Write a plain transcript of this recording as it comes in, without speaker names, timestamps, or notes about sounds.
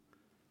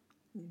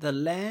The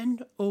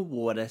Land or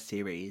Water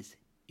series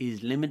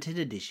is limited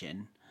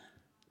edition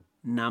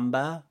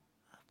number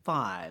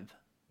 5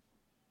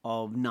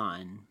 of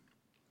 9.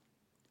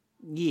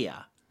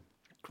 Year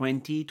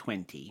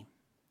 2020.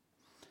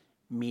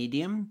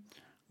 Medium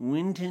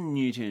Winton and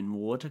Newton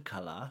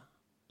Watercolour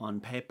on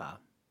paper.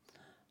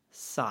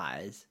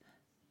 Size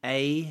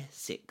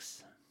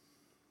A6.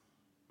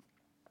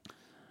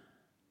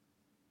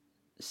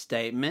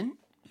 Statement.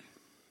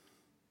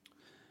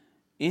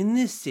 In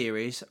this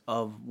series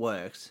of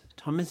works,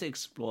 Thomas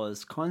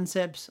explores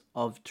concepts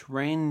of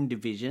terrain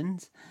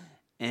divisions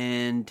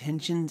and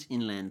tensions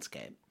in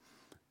landscape.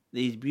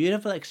 These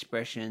beautiful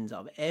expressions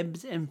of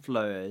ebbs and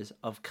flows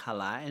of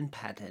colour and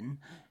pattern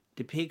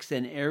depicts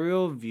an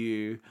aerial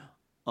view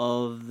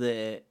of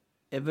the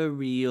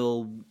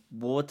ethereal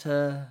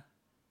watercolour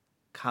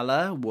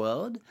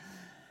world.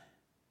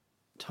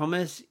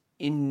 Thomas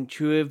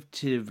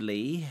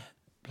intuitively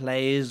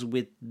plays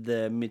with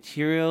the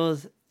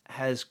materials,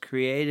 has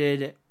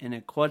created an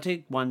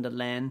aquatic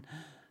wonderland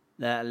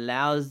that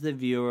allows the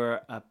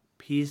viewer a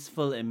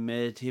peaceful and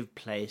meditative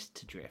place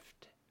to drift.